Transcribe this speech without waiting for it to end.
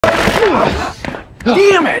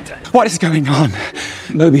Damn it! What is going on?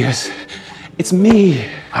 Mobius, it's me.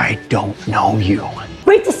 I don't know you.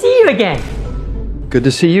 Great to see you again. Good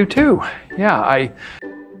to see you too. Yeah,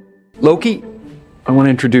 Loki, I want to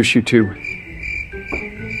introduce you to...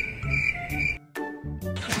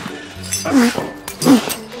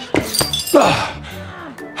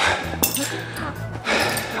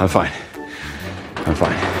 I'm fine. I'm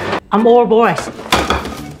fine. I'm Boris.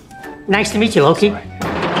 Nice to meet you, Loki.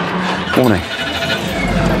 Morning.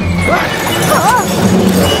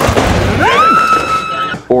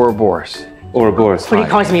 Ouroboros. Ouroboros. But he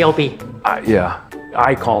calls me OB. Yeah,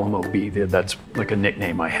 I call him OB. That's like a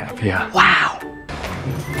nickname I have, yeah. Wow.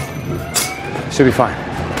 Should be fine.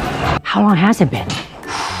 How long has it been?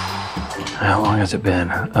 How long has it been?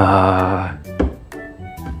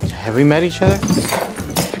 Have we met each other?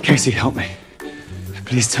 Casey, help me.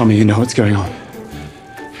 Please tell me you know what's going on.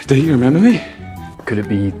 Do you remember me? Could it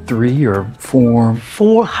be 3 or 4?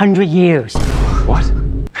 400 years. What?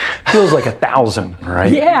 Feels like 1,000,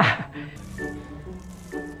 right? Yeah.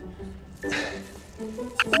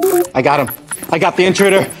 I got him. I got the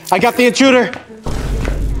intruder. I got the intruder.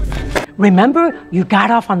 Remember, you got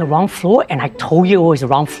off on the wrong floor and I told you it was the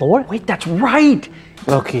wrong floor? Wait, that's right.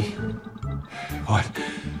 Loki. What?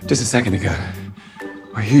 Just a second ago.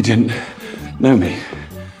 Well, you didn't know me.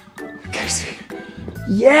 Casey.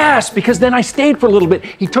 Yes, because then I stayed for a little bit.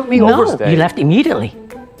 He took me over. No, you left immediately.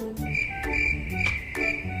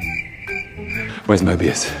 Where's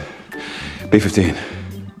Mobius? B-15.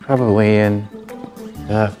 Probably in...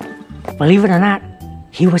 Believe it or not,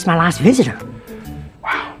 he was my last visitor.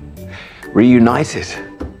 Wow. Reunited.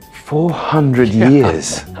 400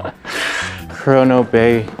 years. Chrono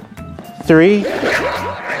Bay 3.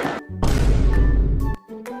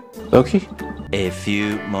 Loki? A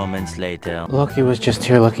few moments later. Loki was just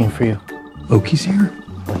here looking for you. Loki's here?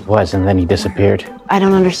 Well, he was, and then he disappeared. I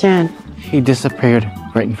don't understand. He disappeared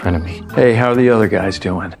right in front of me. Hey, how are the other guys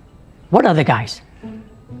doing? What other guys?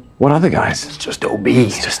 What other guys? It's just OB.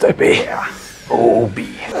 It's just OB. Yeah. OB.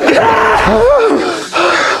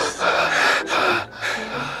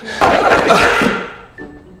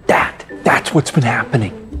 That's what's been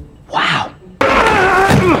happening. Wow.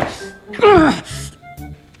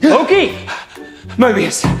 Loki!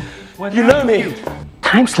 Mobius! You know me!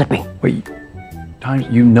 Time slipping. Wait,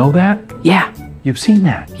 you know that? Yeah. You've seen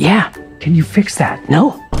that? Yeah. Can you fix that?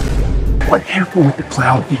 No. What happened with the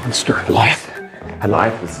cloud monster? Life. And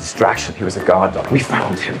life was a distraction. He was a guard dog. We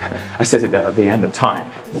found him. I said it at the end of time.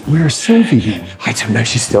 Where's Sylvie then? I don't know.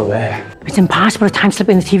 She's still there. It's impossible to time slip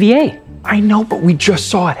in the TVA. I know, but we just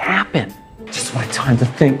saw it happen. Just wanted time to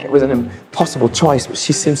think. It was an impossible choice, but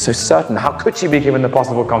she seemed so certain. How could she be given the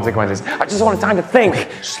possible consequences? I just wanted time to think.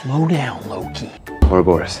 Slow down, Loki.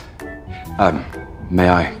 Ouroboros. May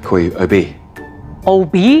I call you OB?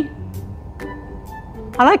 OB?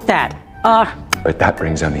 I like that. But that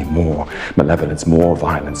brings only more malevolence, more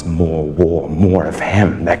violence, more war, more of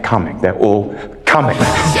him. They're coming. They're all coming.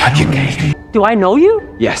 Do I know you?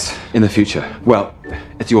 Yes, in the future. Well,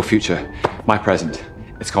 it's your future. My present.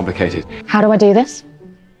 It's complicated. How do I do this?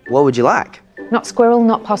 What would you like? Not squirrel,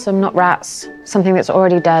 not possum, not rats. Something that's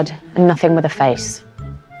already dead and nothing with a face.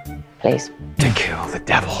 Please. To kill the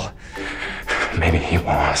devil. Maybe he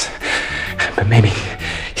was. But maybe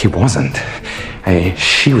he wasn't.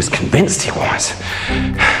 She was convinced he was.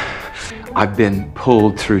 I've been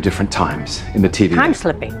pulled through different times in the TVA. Time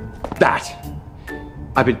slipping. That.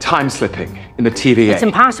 I've been time slipping in the TVA. It's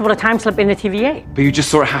impossible to time slip in the TVA. But you just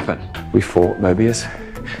saw it happen. We fought Mobius,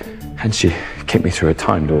 and she kicked me through a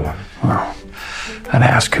time door. Well, I'd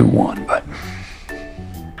ask who won, but...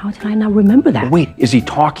 How did I not remember that? Wait, is he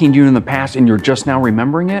talking to you in the past and you're just now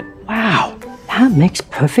remembering it? Wow, that makes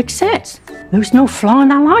perfect sense. There's no flaw in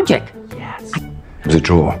that logic. Yes. It was a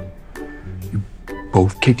draw. You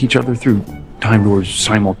both kicked each other through time doors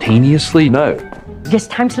simultaneously? No. Yes,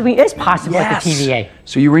 time slipping is possible at the TVA.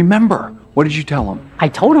 So you remember. What did you tell him? I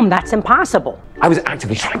told him that's impossible. I was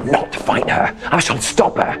actively trying not to fight her. I was trying to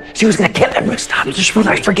stop her. She was going to kill him. Stop. Just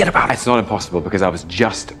forget about it. It's not impossible because I was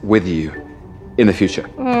just with you in the future.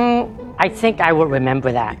 I think I will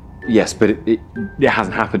remember that. Yes, but it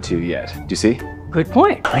hasn't happened to you yet. Do you see? Good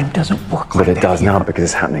point. Time doesn't work But like it does now because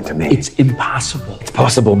it's happening to me. It's impossible. It's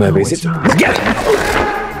possible, Mobius. it's not.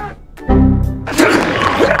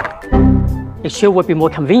 It sure would be more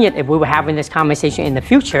convenient if we were having this conversation in the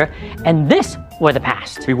future and this were the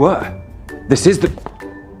past. We were. This is the...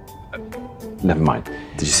 Never mind.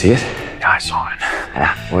 Did you see it? Yeah, I saw it.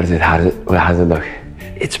 Yeah. What is it? How does it look?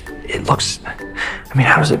 It looks... I mean,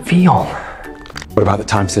 how does it feel? What about the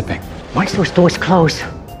time slipping? Once those doors close,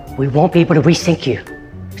 we won't be able to resync you.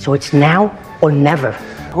 So it's now or never.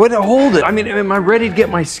 Wait, hold it. I mean, am I ready to get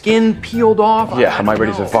my skin peeled off? Yeah, am I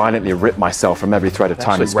ready to violently rip myself from every thread of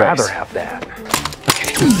time and space? I'd rather have that.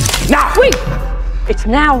 Now, wait! It's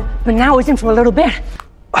now, but now isn't for a little bit.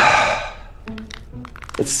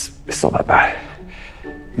 It's not that bad.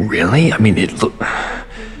 Really? I mean,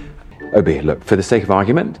 Obi, look, for the sake of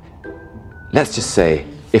argument, let's just say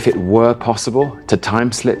if it were possible to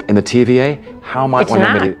time slip in the TVA, how might It's one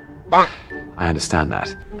not. admit it? I understand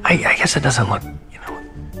that. I guess it doesn't look,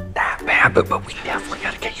 that bad, but we definitely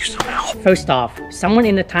got to get you some help. First off, someone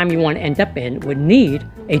in the time you want to end up in would need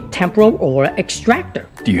a temporal aura extractor.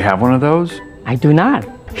 Do you have one of those? I do not.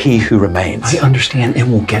 He who remains. I understand,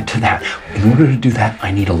 and we'll get to that. In order to do that,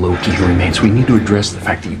 I need a Loki who remains. We need to address the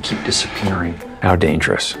fact that you keep disappearing. How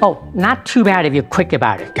dangerous? Oh, not too bad if you're quick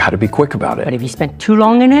about it. Got to be quick about it. But if you spend too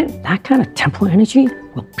long in it, that kind of temporal energy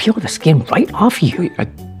will peel the skin right off you.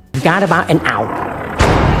 You've got about an hour.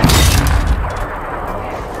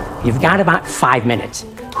 You've got about 5 minutes.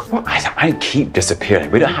 Well, I keep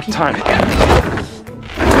disappearing. We don't have time.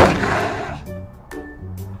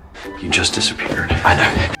 You just disappeared. I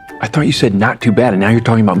know. I thought you said not too bad, and now you're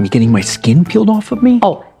talking about me getting my skin peeled off of me?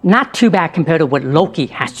 Oh, not too bad compared to what Loki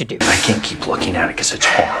has to do. I can't keep looking at it because it's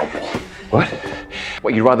horrible. What?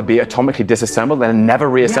 What, you'd rather be atomically disassembled than never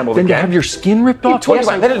reassembled Then to again? have your skin ripped off? Yes,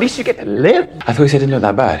 then at least you get to live. I thought you said it didn't look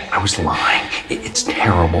that bad. I was lying. It's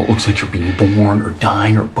terrible. It looks like you're being born or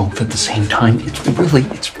dying or both at the same time. It's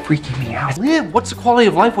freaking me out. Liv, what's the quality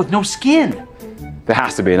of life with no skin? There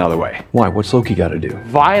has to be another way. Why? What's Loki got to do?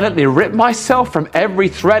 Violently rip myself from every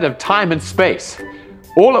thread of time and space.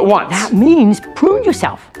 All at once. That means prune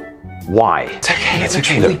yourself. Why? It's okay, It's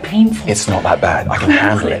really Look, painful. it's not that bad. I can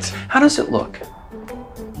handle it. How does it look?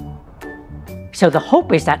 So the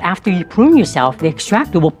hope is that after you prune yourself, the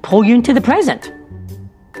extractor will pull you into the present.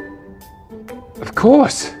 Of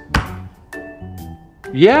course.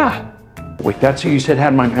 Yeah. Wait, that's who you said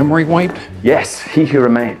had my memory wiped? Yes, he who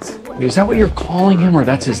remains. Is that what you're calling him, or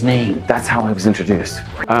that's his name? That's how I was introduced.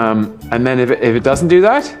 And then if it doesn't do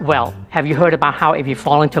that? Well, have you heard about how if you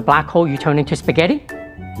fall into a black hole, you turn into spaghetti?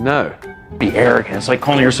 No. Be arrogant. It's like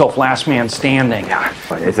calling yourself last man standing.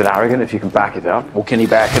 But is it arrogant if you can back it up? Well, can he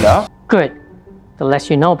back it up? Good. The less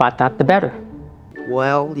you know about that, the better.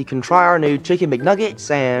 Well, you can try our new chicken McNuggets,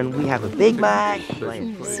 and we have a Big Mac.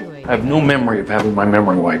 I have no memory of having my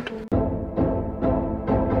memory wiped.